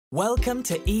Welcome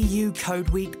to EU Code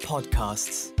Week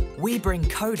podcasts. We bring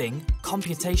coding,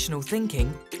 computational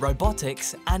thinking,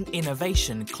 robotics, and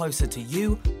innovation closer to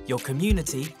you, your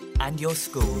community, and your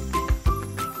school.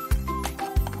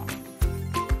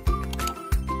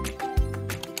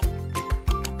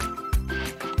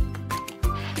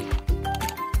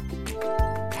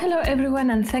 Hello everyone,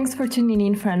 and thanks for tuning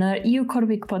in for another EU Code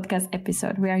Week podcast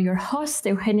episode. We are your hosts,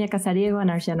 Eugenia Casariego and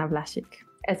Arjana Vlasic.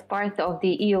 As part of the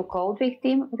EU Code Week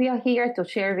team, we are here to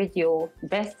share with you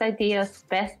best ideas,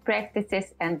 best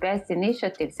practices, and best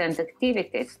initiatives and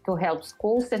activities to help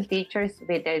schools and teachers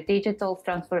with their digital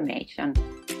transformation.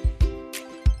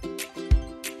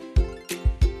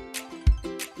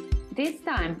 This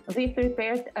time, we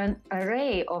prepared an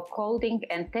array of coding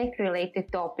and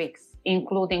tech-related topics,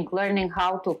 including learning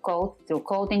how to code through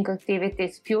coding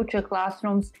activities, future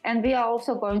classrooms, and we are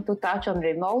also going to touch on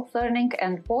remote learning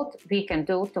and what we can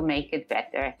do to make it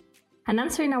better. And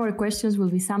answering our questions will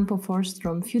be Sampo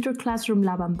Forsström, Future Classroom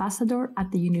Lab Ambassador at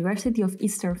the University of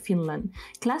Eastern Finland,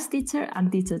 class teacher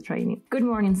and teacher training. Good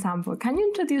morning, Sampo. Can you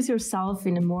introduce yourself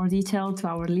in more detail to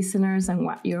our listeners and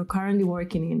what you're currently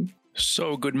working in?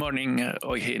 So good morning,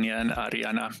 Eugenia and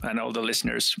Ariana and all the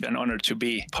listeners. An honor to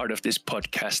be part of this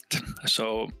podcast.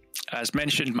 So as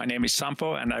mentioned, my name is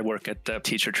Sampo and I work at the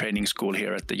teacher training school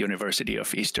here at the University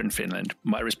of Eastern Finland.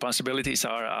 My responsibilities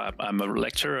are I'm a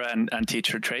lecturer and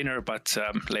teacher trainer, but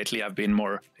lately I've been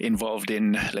more involved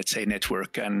in, let's say,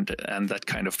 network and that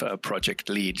kind of project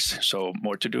leads. So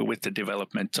more to do with the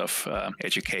development of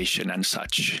education and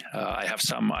such. I have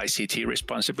some ICT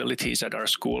responsibilities at our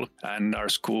school, and our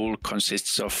school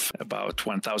consists of about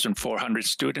 1,400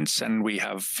 students and we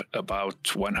have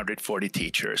about 140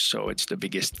 teachers. So it's the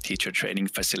biggest teacher training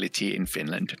facility in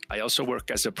Finland. I also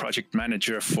work as a project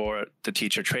manager for the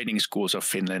teacher training schools of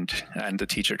Finland, and the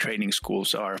teacher training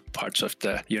schools are parts of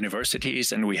the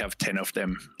universities, and we have 10 of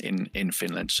them in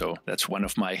Finland. So that's one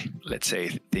of my, let's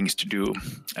say, things to do.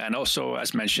 And also,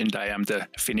 as mentioned, I am the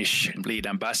Finnish lead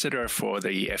ambassador for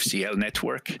the FCL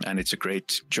network, and it's a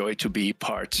great joy to be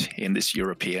part in this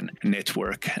European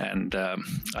network, and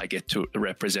I get to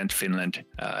represent Finland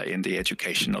in the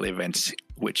educational events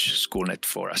which SchoolNet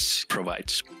for us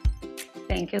provides.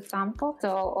 Thank you, Sampo.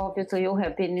 So obviously you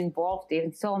have been involved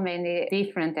in so many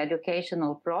different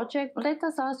educational projects. Let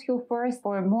us ask you first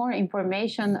for more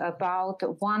information about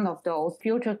one of those,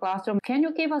 Future Classroom. Can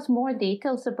you give us more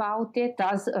details about it?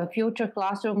 Does a Future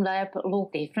Classroom Lab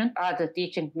look different? Are the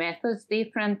teaching methods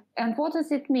different? And what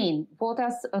does it mean? What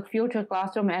does a Future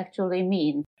Classroom actually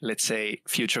mean? Let's say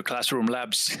Future Classroom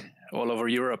Labs all over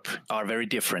Europe are very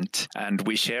different, and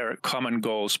we share common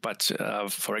goals. But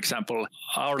for example,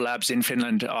 our labs in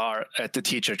Finland are at the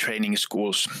teacher training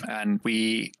schools, and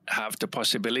we have the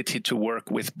possibility to work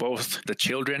with both the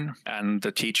children and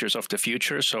the teachers of the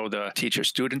future. So the teacher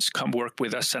students come work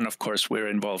with us, and of course we're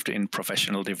involved in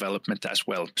professional development as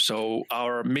well. So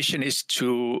our mission is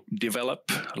to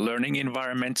develop learning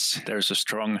environments. There's a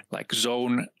strong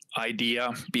zone idea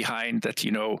behind that,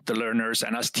 the learners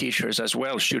and us teachers as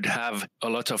well should have a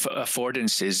lot of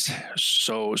affordances.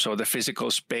 So the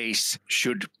physical space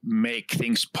should make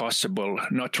things possible,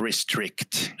 not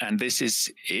restrict. And this is,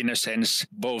 in a sense,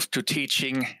 both to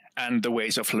teaching and the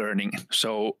ways of learning.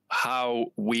 So how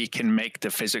we can make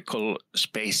the physical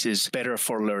spaces better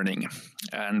for learning.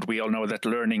 And we all know that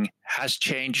learning has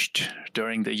changed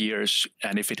during the years.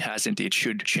 And if it hasn't, it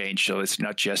should change. So it's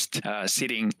not just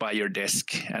sitting by your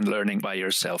desk and learning by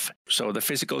yourself. So the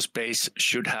physical space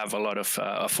should have a lot of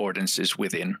affordances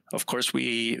within. Of course,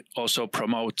 we also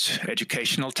promote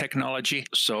educational technology.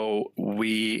 So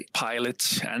we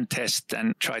pilot and test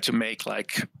and try to make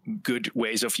good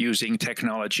ways of using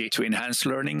technology to enhance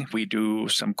learning. We do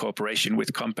some cooperation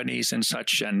with companies and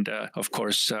such, and of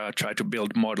course try to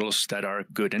build models that are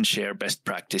good and share best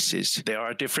practices. There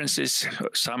are differences.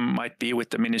 Some might be with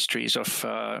the ministries of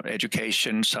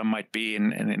education, some might be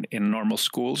in normal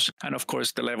schools, and of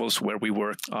course the levels where we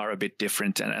work are a bit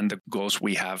different and the goals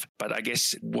we have. But I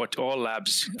guess what all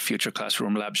labs, Future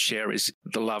Classroom Labs, share is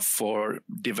the love for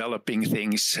developing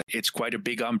things. It's quite a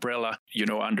big umbrella.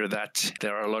 Under that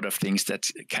there are a lot of things that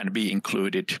can be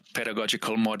included.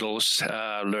 Pedagogical models,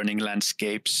 learning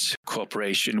landscapes,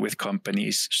 cooperation with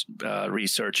companies,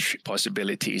 research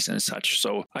possibilities and such.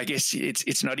 So I guess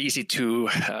it's not easy to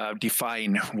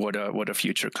define what a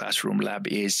Future Classroom Lab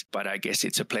is, but I guess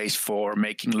it's a place for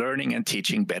making learning and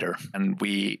teaching better. And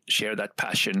we share that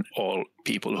passion, all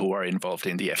people who are involved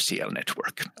in the FCL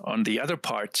network. On the other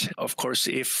part, of course,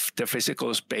 if the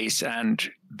physical space and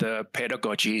the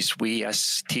pedagogies we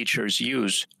as teachers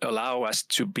use allow us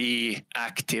to be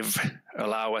active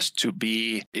allow us to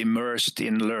be immersed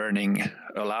in learning,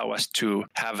 allow us to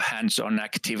have hands-on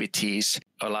activities,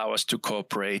 allow us to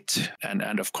cooperate,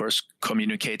 and of course,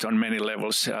 communicate on many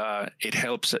levels. It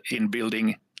helps in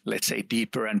building, let's say,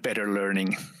 deeper and better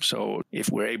learning. So if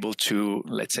we're able to,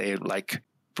 let's say, like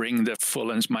bring the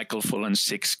Michael Fullan's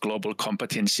 6 global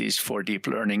competencies for deep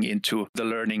learning into the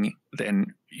learning,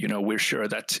 then, we're sure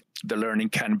that the learning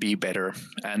can be better.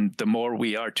 And the more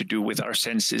we are to do with our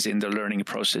senses in the learning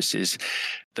processes,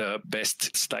 the best,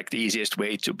 it's like the easiest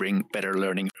way to bring better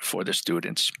learning for the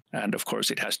students. And of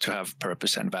course, it has to have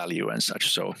purpose and value and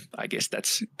such. So I guess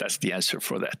that's the answer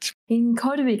for that. In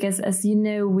Code Week, as you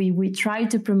know, we try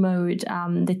to promote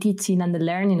the teaching and the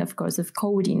learning, of course, of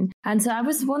coding. And so I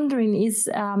was wondering, is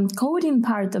coding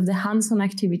part of the hands-on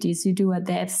activities you do at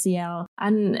the FCL?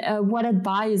 And what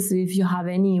advice, if you have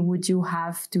any, would you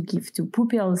have to give to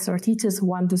pupils or teachers who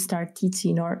want to start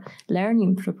teaching or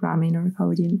learning programming or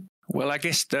coding? Well, I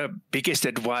guess the biggest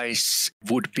advice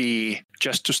would be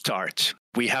just to start.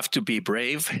 We have to be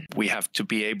brave. We have to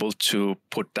be able to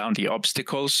put down the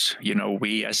obstacles.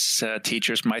 We as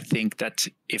teachers might think that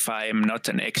if I am not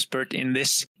an expert in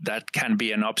this, that can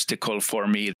be an obstacle for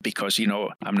me because,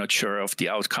 I'm not sure of the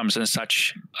outcomes and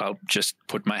such. I'll just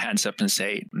put my hands up and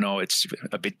say, no, it's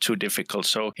a bit too difficult.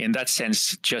 So in that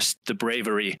sense, just the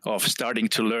bravery of starting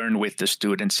to learn with the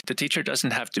students. The teacher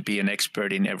doesn't have to be an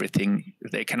expert in everything.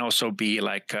 They can also be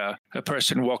like a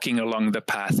person walking along the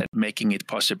path and making it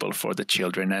possible for the children.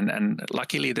 And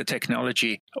luckily, the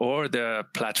technology or the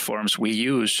platforms we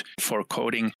use for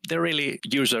coding, they're really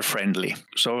user-friendly.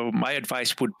 So my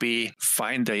advice would be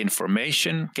find the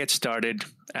information, get started,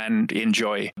 and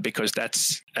enjoy, because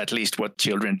that's at least what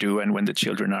children do. And when the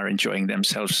children are enjoying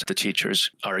themselves, the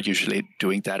teachers are usually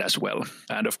doing that as well.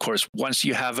 And of course, once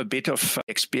you have a bit of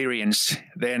experience,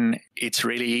 then it's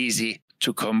really easy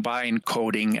to combine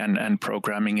coding and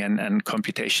programming and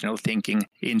computational thinking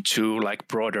into like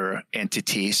broader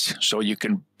entities. So you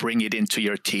can bring it into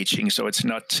your teaching. So it's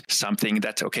not something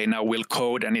that, okay, now we'll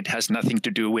code and it has nothing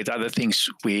to do with other things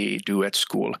we do at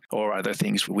school or other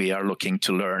things we are looking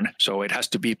to learn. So it has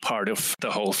to be part of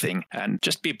the whole thing. And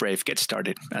just be brave, get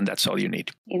started. And that's all you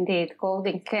need. Indeed,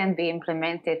 coding can be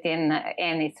implemented in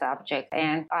any subject.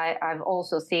 And I've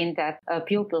also seen that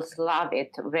pupils love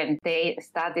it when they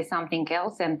study something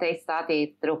else and they study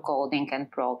it through coding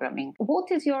and programming.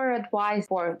 What is your advice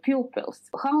for pupils?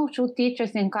 How should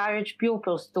teachers encourage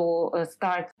pupils to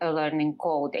start learning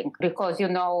coding? Because,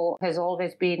 has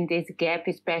always been this gap,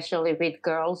 especially with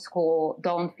girls who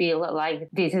don't feel like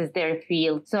this is their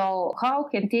field. So how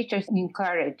can teachers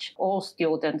encourage all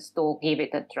students to give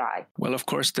it a try? Well, of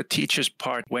course, the teacher's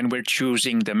part, when we're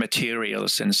choosing the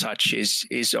materials and such,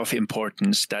 is of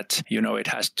importance that, it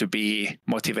has to be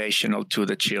motivational to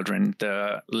the children.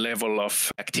 The level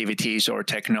of activities or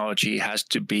technology has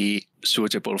to be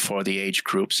suitable for the age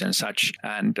groups and such.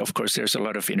 And of course, there's a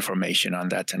lot of information on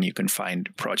that, and you can find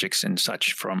projects and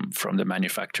such from the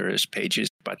manufacturer's pages.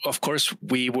 But of course,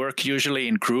 we work usually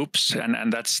in groups,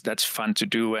 and that's fun to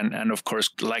do. And of course,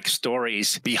 like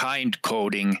stories behind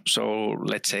coding. So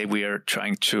let's say we are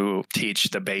trying to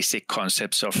teach the basic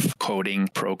concepts of coding,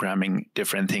 programming,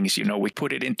 different things. We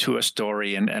put it into a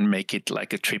story and make it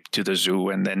like a trip to the zoo.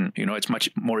 And then, it's much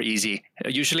more easy.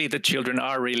 Usually the children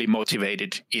are really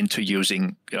motivated into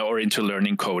using or into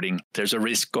learning coding. There's a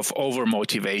risk of over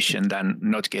motivation than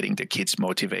not getting the kids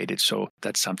motivated. So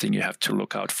that's something you have to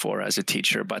look out for as a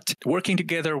teacher. But working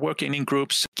together, working in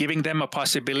groups, giving them a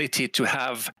possibility to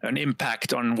have an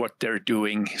impact on what they're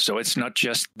doing. So it's not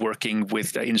just working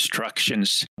with the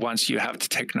instructions. Once you have the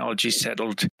technology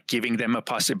settled, giving them a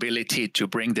possibility to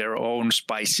bring their own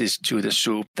spices to the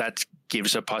soup, that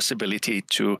gives a possibility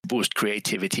to boost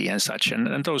creativity and such.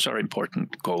 And those are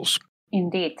important goals.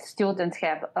 Indeed, students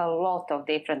have a lot of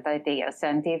different ideas,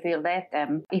 and if we let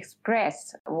them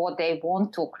express what they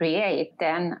want to create,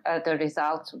 then the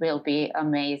results will be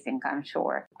amazing, I'm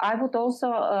sure. I would also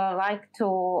like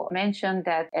to mention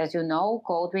that, as you know,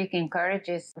 Code Week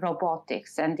encourages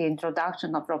robotics and the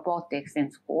introduction of robotics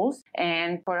in schools.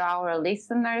 And for our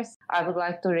listeners, I would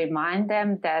like to remind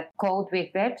them that Code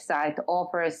Week website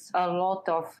offers a lot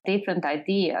of different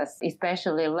ideas,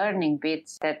 especially learning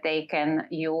bits that they can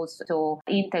use to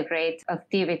integrate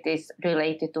activities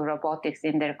related to robotics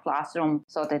in their classroom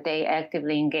so that they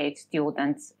actively engage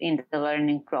students in the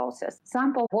learning process.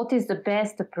 Sampo, what is the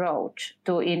best approach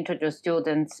to introduce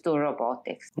students to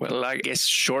robotics? Well, I guess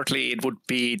shortly it would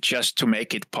be just to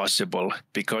make it possible,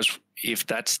 because if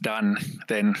that's done,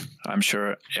 then I'm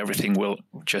sure everything will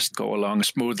just go along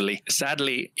smoothly.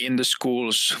 Sadly, in the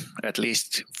schools, at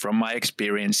least from my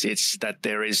experience, it's that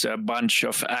there is a bunch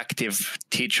of active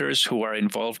teachers who are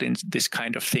involved in this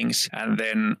kind of things. And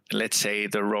then let's say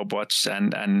the robots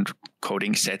and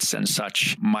coding sets and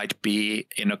such might be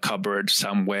in a cupboard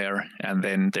somewhere, and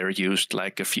then they're used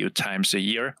like a few times a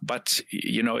year. But,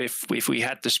 if we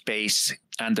had the space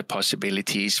and the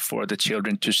possibilities for the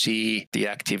children to see the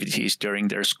activities during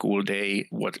their school day,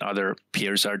 what other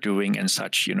peers are doing and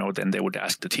such, then they would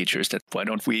ask the teachers that, why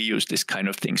don't we use this kind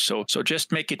of thing? So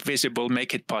just make it visible,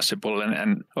 make it possible,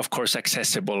 and of course,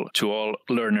 accessible to all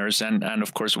learners. And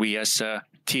of course, we as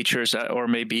teachers, or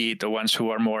maybe the ones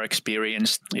who are more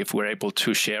experienced, if we're able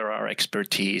to share our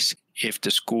expertise, if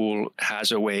the school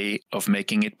has a way of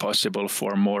making it possible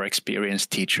for more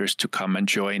experienced teachers to come and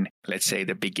join, let's say,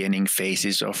 the beginning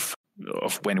phases of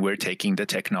when we're taking the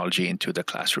technology into the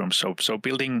classroom. So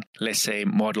building, let's say,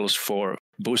 models for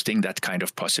boosting that kind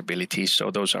of possibilities. So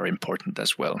those are important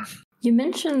as well. You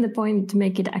mentioned the point to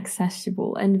make it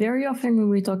accessible. And very often when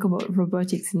we talk about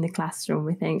robotics in the classroom,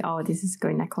 we think, this is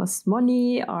going to cost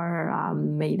money, or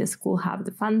may the school have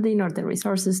the funding or the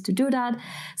resources to do that.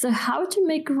 So how to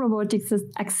make robotics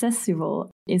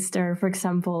accessible? Is there, for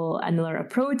example, another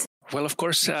approach? Well, of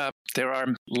course, there are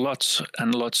lots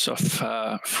and lots of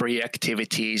free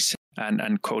activities,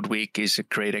 and Code Week is a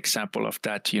great example of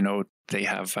that. They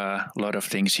have a lot of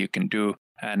things you can do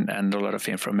and a lot of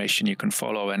information you can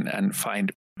follow and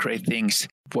find great things.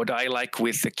 What I like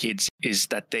with the kids is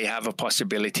that they have a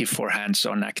possibility for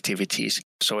hands-on activities.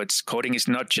 So coding is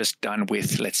not just done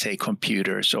with, let's say,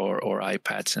 computers or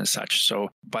iPads and such.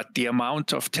 But the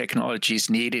amount of technologies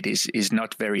needed is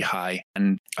not very high.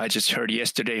 And I just heard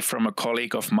yesterday from a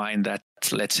colleague of mine that,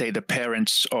 let's say, the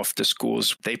parents of the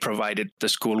schools, they provided the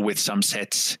school with some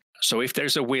sets. So if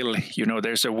there's a will,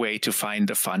 there's a way to find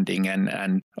the funding.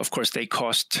 And of course, they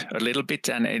cost a little bit,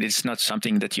 and it's not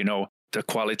something that, the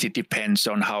quality depends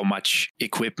on how much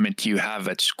equipment you have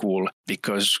at school,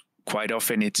 because quite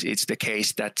often it's the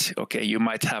case that, okay, you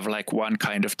might have like one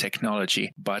kind of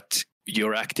technology, but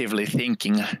you're actively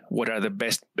thinking what are the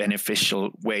best beneficial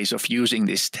ways of using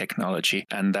this technology.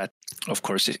 And that, of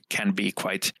course, it can be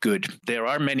quite good. There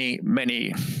are many,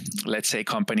 let's say,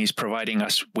 companies providing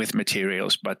us with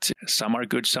materials, but some are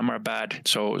good, some are bad.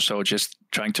 So just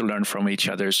trying to learn from each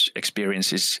other's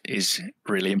experiences is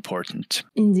really important.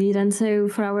 Indeed. And so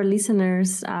for our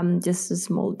listeners, just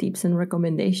small tips and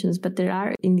recommendations, but there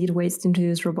are indeed ways to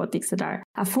introduce robotics that are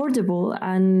affordable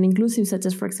and inclusive, such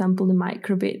as, for example, the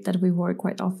microbit that we work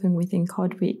quite often with in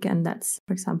Code Week. And that's,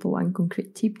 for example, one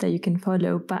concrete tip that you can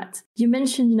follow. But you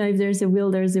mentioned, if there's a will,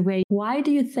 there's a way. Why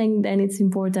do you think then it's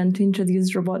important to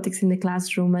introduce robotics in the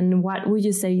classroom? And what would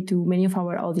you say to many of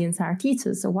our audience are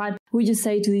teachers? So what would you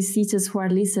say to these teachers who are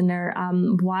listener,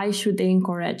 why should they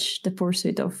encourage the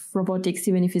pursuit of robotics,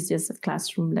 even if it's just at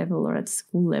classroom level or at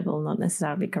school level, not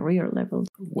necessarily career level?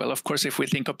 Well, of course, if we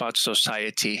think about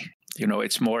society,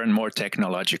 it's more and more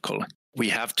technological. We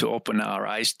have to open our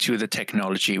eyes to the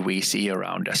technology we see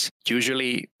around us.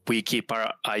 Usually, we keep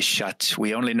our eyes shut.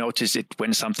 We only notice it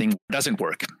when something doesn't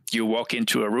work. You walk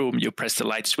into a room, you press the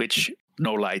light switch,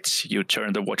 no lights. You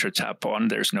turn the water tap on,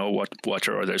 there's no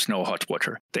water or there's no hot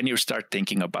water. Then you start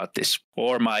thinking about this.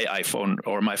 Or my iPhone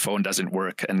or my phone doesn't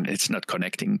work and it's not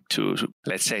connecting to,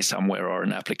 let's say, somewhere, or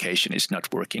an application is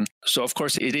not working. So, of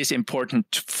course, it is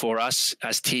important for us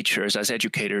as teachers, as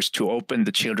educators, to open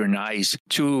the children's eyes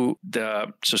to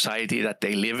the society that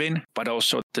they live in, but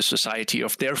also the society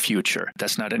of their future.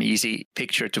 That's not an easy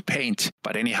picture to paint,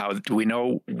 but anyhow, we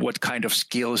know what kind of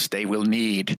skills they will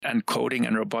need. And coding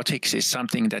and robotics is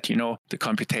something that, the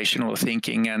computational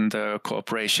thinking and the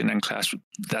cooperation and class,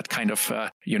 that kind of,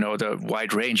 the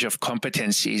wide range of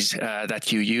competencies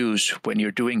that you use when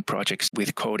you're doing projects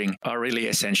with coding are really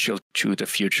essential to the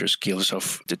future skills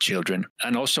of the children.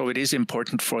 And also it is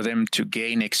important for them to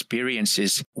gain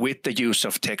experiences with the use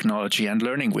of technology and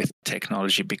learning with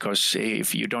technology, because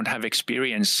if you don't have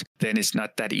experience, then it's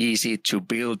not that easy to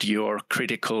build your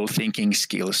critical thinking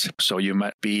skills. So you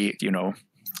might be,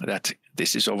 that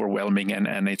this is overwhelming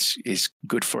and it's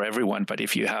good for everyone. But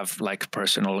if you have like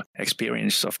personal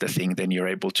experience of the thing, then you're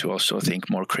able to also think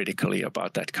more critically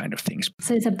about that kind of things.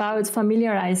 So it's about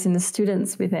familiarizing the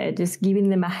students with it, just giving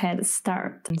them a head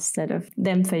start instead of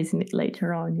them facing it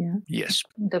later on. Yeah. Yes.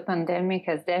 The pandemic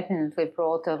has definitely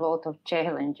brought a lot of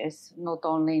challenges, not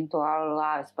only into our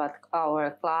lives, but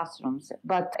our classrooms.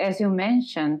 But as you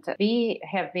mentioned,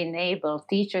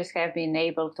 teachers have been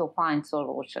able to find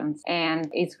solutions. And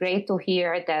it's great to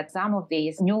hear that some of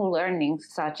these new learnings,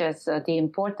 such as the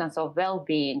importance of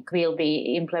well-being, will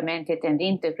be implemented and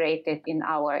integrated in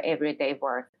our everyday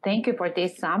work. Thank you for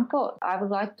this, Sampo. I would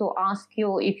like to ask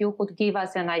you if you could give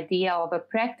us an idea of a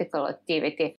practical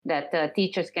activity that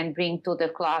teachers can bring to the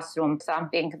classroom,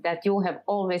 something that you have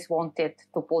always wanted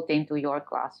to put into your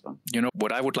classroom. You know,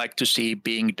 what I would like to see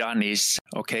being done is,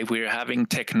 okay, we're having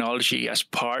technology as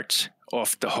part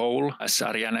of the whole. As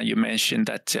Ariana, you mentioned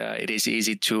that it is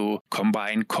easy to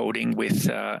combine coding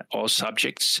with all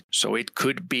subjects. So it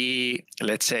could be,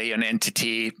 let's say, an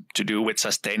entity to do with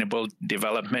sustainable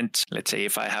development. Let's say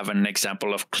if I have an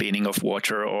example of cleaning of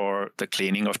water or the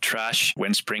cleaning of trash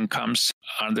when spring comes,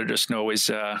 under the snow is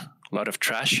a lot of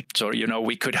trash. So, you know,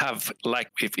 we could have,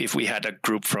 like, if we had a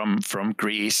group from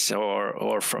Greece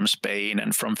or from Spain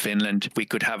and from Finland, we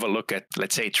could have a look at,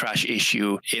 let's say, trash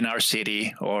issue in our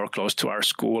city or close to our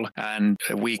school. And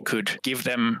we could give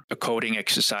them a coding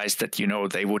exercise that, you know,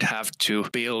 they would have to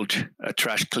build a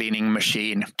trash cleaning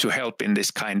machine to help in this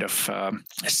kind of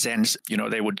sense. You know,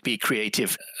 they would be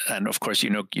creative. And of course, you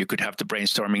know, you could have the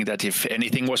brainstorming that if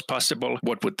anything was possible,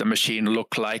 what would the machine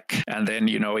look like? And then,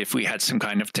 you know, if we had some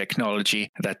kind of technology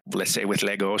that, let's say with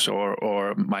Legos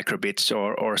or microbits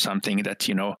or something that,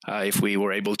 you know, if we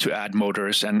were able to add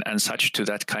motors and such to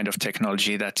that kind of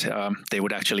technology, that they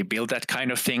would actually build that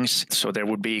kind of things. So there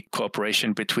would be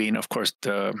cooperation between, of course,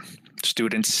 the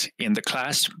students in the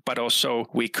class, but also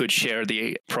we could share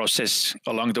the process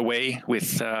along the way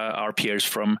with our peers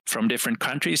from different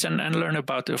countries and learn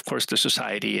about, of course, the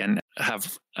society and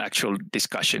have actual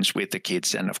discussions with the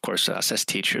kids and, of course, us as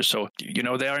teachers. So, you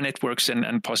know, there are networks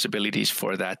and possibilities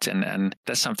for that. And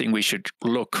that's something we should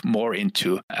look more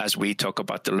into as we talk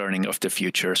about the learning of the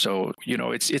future. So, you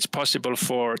know, it's possible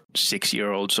for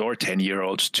 6-year-olds or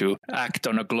 10-year-olds to act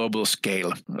on a global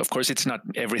scale. Of course, it's not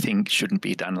everything shouldn't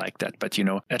be done like that, but, you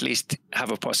know, at least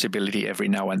have a possibility every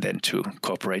now and then to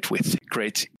cooperate with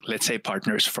great, let's say,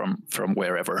 partners from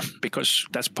wherever, because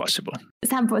that's possible.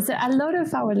 Sampo, so a lot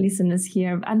of our listeners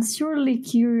here are surely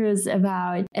curious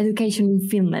about education in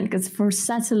Finland, because for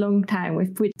such a long time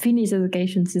we've put Finnish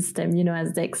education system, you know,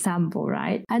 as the example,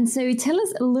 right? And so tell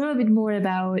us a little bit more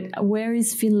about where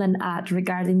is Finland at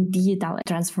regarding digital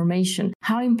transformation?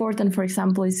 How important, for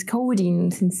example, is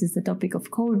coding, since it's the topic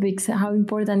of Code Week? How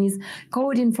important is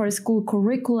coding for a school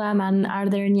curriculum? And are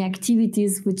there any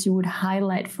activities which you would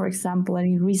highlight, for example,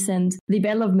 any recent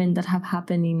development that have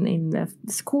happened in the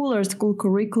school or school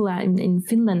curricula in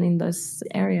Finland in those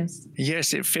areas?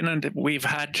 Yes, in Finland, we've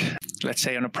had, let's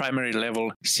say, on a primary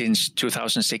level since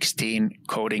 2016,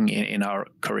 coding in our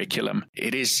curriculum.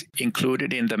 It is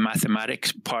included in the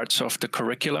mathematics parts of the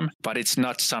curriculum, but it's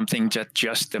not something that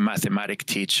just the mathematics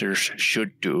teachers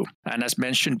should do. And as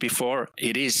mentioned before,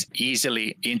 it is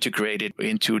easily integrated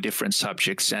into different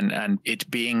subjects, and it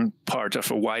being part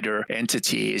of a wider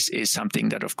entity is something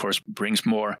that, of course, brings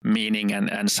more meaning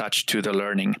and such to the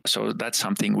learning. So that's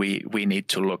something we need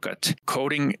to look at.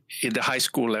 Coding in the high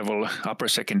school level, upper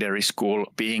secondary school,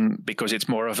 because it's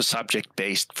more of a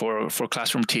subject-based for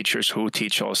classroom teachers who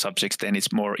teach all subjects, then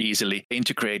it's more easily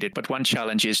integrated. But one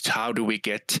challenge is how do we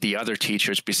get the other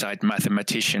teachers beside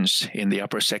mathematicians in the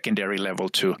upper secondary level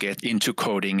to get into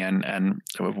coding? And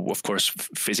of course,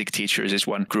 physics teachers is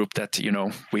one group that, you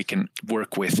know, we can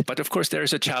work with. But of course, there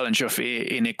is a challenge of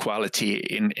inequality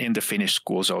in the Finnish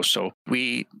schools also.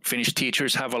 We Finnish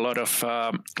teachers have a lot of,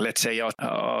 let's say,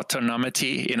 autonomy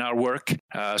in our work.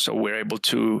 So we're able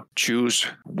to choose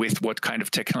with what kind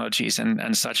of technologies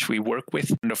and such we work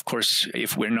with. And of course,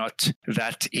 if we're not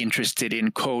that interested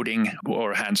in coding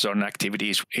or hands-on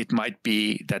activities, it might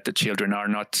be that the children are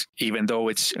not, even though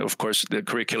it's, of course, the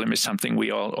curriculum is something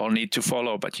we all need to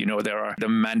follow. But, you know, there are the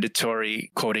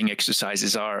mandatory coding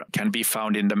exercises can be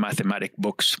found in the mathematic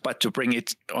books. But to bring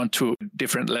it onto a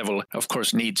different level, of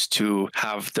course, needs to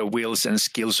have the wills and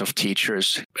skills of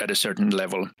teachers at a certain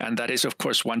level. And that is, of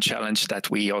course, one challenge that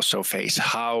we also face.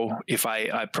 How, if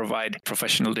I provide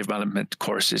professional development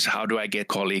courses, how do I get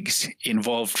colleagues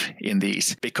involved in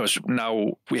these? Because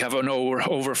now we have an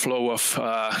overflow of,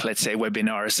 let's say,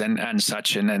 webinars and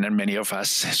such, and many of us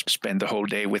spend the whole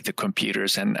day with the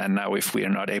computers. And now if we are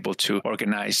not able to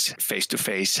organize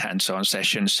face-to-face hands-on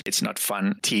sessions, it's not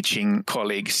fun teaching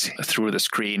colleagues through the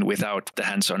screen without the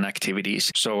hands-on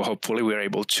activities. So hopefully we're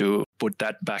able to put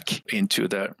that back into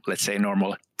the, let's say,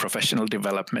 normal professional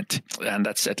development. And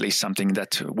that's at least something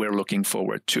that we're looking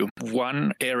forward to.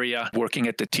 One area working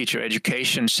at the teacher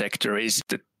education sector is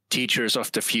the teachers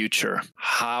of the future,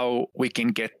 how we can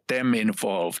get them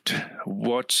involved.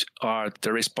 What are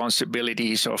the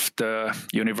responsibilities of the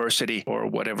university or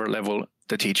whatever level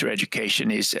the teacher education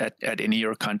is in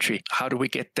your country. How do we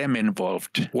get them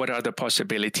involved? What are the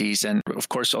possibilities? And of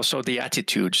course, also the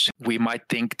attitudes. We might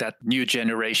think that new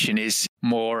generation is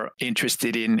more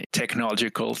interested in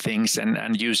technological things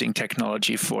and using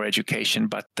technology for education,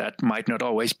 but that might not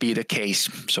always be the case.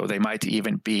 So they might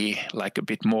even be like a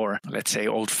bit more, let's say,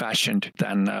 old-fashioned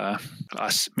than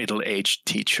us middle-aged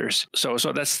teachers. So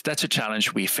that's a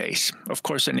challenge we face. Of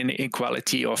course, an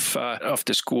inequality of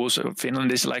the schools.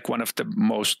 Finland is like one of the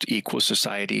most equal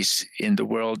societies in the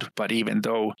world. But even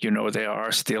though, there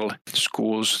are still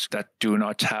schools that do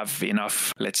not have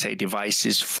enough, let's say,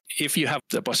 devices. If you have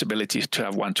the possibility to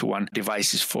have one-to-one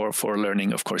devices for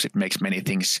learning, of course, it makes many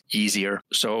things easier.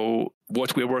 So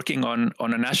what we're working on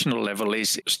a national level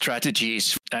is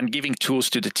strategies and giving tools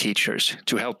to the teachers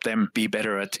to help them be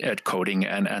better at coding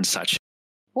and such.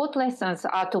 What lessons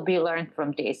are to be learned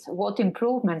from this? What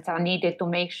improvements are needed to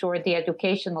make sure the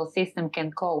educational system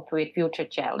can cope with future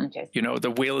challenges?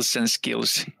 The wills and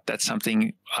skills, that's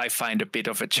something I find a bit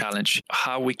of a challenge.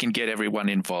 How we can get everyone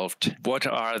involved. What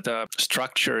are the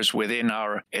structures within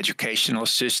our educational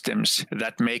systems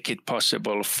that make it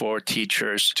possible for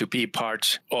teachers to be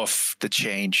part of the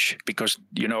change? Because,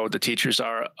 the teachers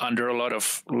are under a lot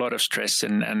of stress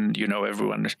and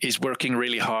everyone is working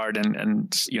really hard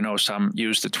and some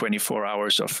use the 24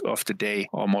 hours of the day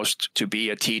almost to be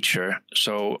a teacher.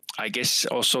 So I guess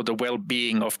also the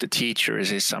well-being of the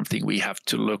teachers is something we have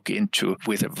to look into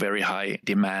with a very high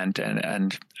demand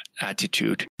and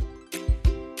attitude.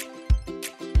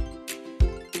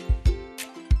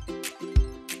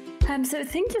 So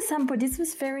thank you, Sampo. This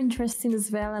was very interesting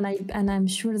as well, and I'm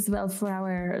sure as well for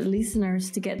our listeners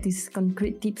to get these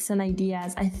concrete tips and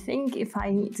ideas. I think if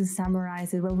I need to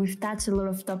summarize it, well, we've touched a lot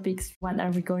of topics. What are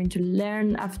we going to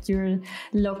learn after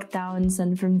lockdowns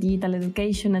and from digital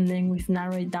education? And then we've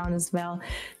narrowed it down as well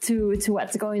to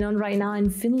what's going on right now in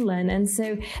Finland. And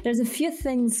so there's a few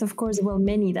things, of course, well,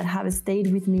 many that have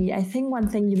stayed with me. I think one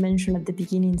thing you mentioned at the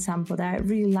beginning, Sampo, that I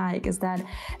really like is that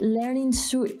learning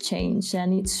should change,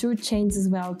 and it should change as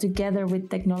well together with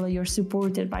technology or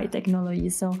supported by technology.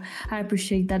 So I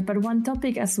appreciate that. But one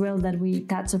topic as well that we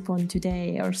touch upon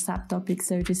today, or subtopic,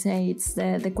 so to say, it's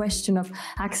the question of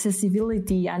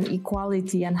accessibility and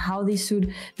equality and how this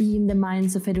should be in the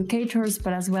minds of educators,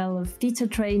 but as well of teacher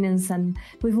trainers. And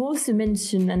we've also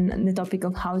mentioned the topic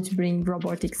of how to bring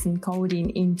robotics and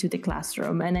coding into the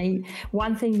classroom. And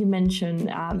one thing you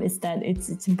mentioned is that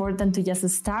it's important to just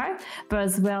start, but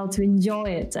as well to enjoy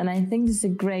it. And I think this is a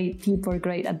great tip or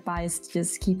great advice to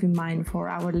just keep in mind for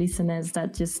our listeners,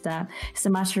 that just it's a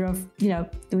matter of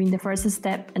doing the first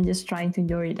step and just trying to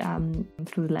enjoy it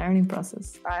through the learning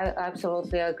process. I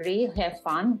absolutely agree. Have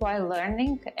fun while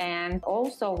learning, and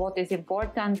also what is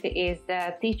important is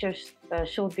that teachers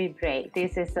should be brave.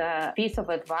 This is a piece of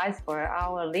advice for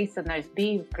our listeners.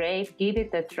 Be brave, give it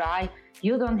a try.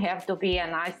 You don't have to be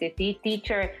an ICT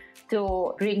teacher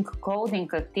to bring coding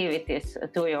activities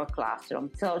to your classroom.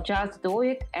 So just do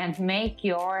it and make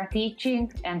your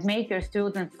teaching and make your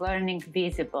students' learning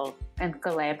visible and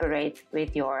collaborate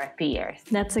with your peers.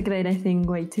 That's a great, I think,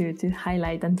 way to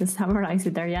highlight and to summarize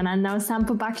it, Ariana. And now,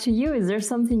 Sampo, back to you. Is there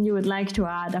something you would like to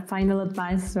add, a final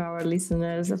advice to our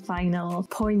listeners, a final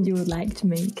point you would like to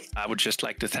make? I would just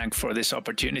like to thank for this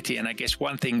opportunity. And I guess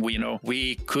one thing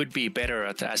we could be better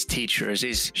at as teachers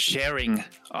is sharing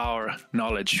our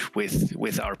knowledge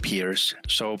with our peers.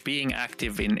 So being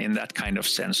active in that kind of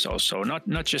sense also,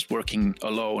 not just working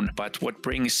alone, but what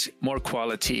brings more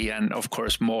quality and, of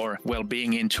course, more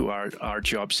well-being into our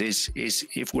jobs is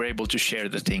if we're able to share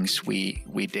the things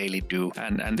we daily do.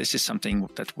 And this is something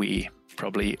that we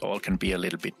probably all can be a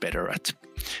little bit better at,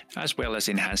 as well as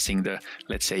enhancing the,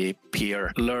 let's say,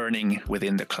 peer learning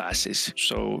within the classes.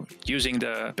 So using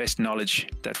the best knowledge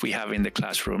that we have in the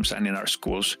classrooms and in our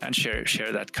schools and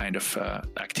share that kind of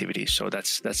activity. So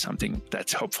that's something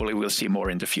that hopefully we'll see more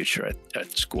in the future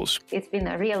at schools. It's been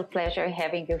a real pleasure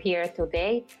having you here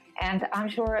today, and I'm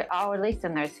sure our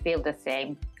listeners feel the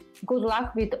same. Good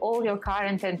luck with all your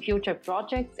current and future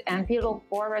projects, and we look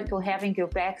forward to having you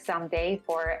back someday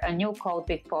for a new Code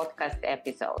Week podcast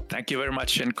episode. Thank you very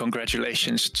much, and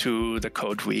congratulations to the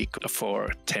Code Week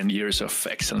for 10 years of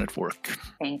excellent work.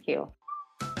 Thank you.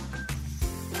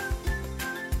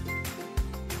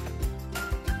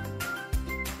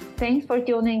 Thanks for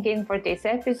tuning in for this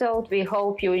episode. We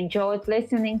hope you enjoyed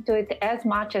listening to it as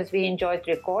much as we enjoyed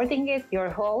recording it. Your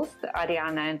hosts,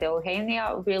 Ariana and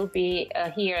Eugenia, will be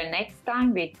here next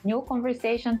time with new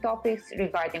conversation topics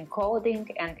regarding coding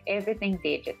and everything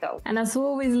digital. And as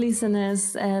always,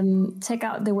 listeners, check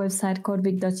out the website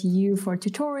codeweek.eu for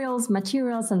tutorials,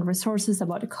 materials, and resources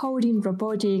about coding,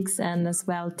 robotics, and as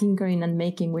well tinkering and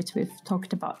making, which we've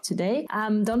talked about today.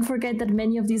 Don't forget that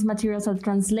many of these materials are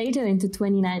translated into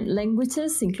 29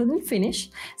 languages, including Finnish.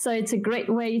 So it's a great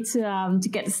way to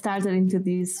get started into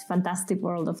this fantastic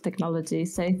world of technology.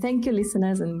 So thank you,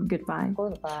 listeners, and goodbye.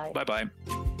 Goodbye.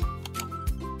 Bye-bye.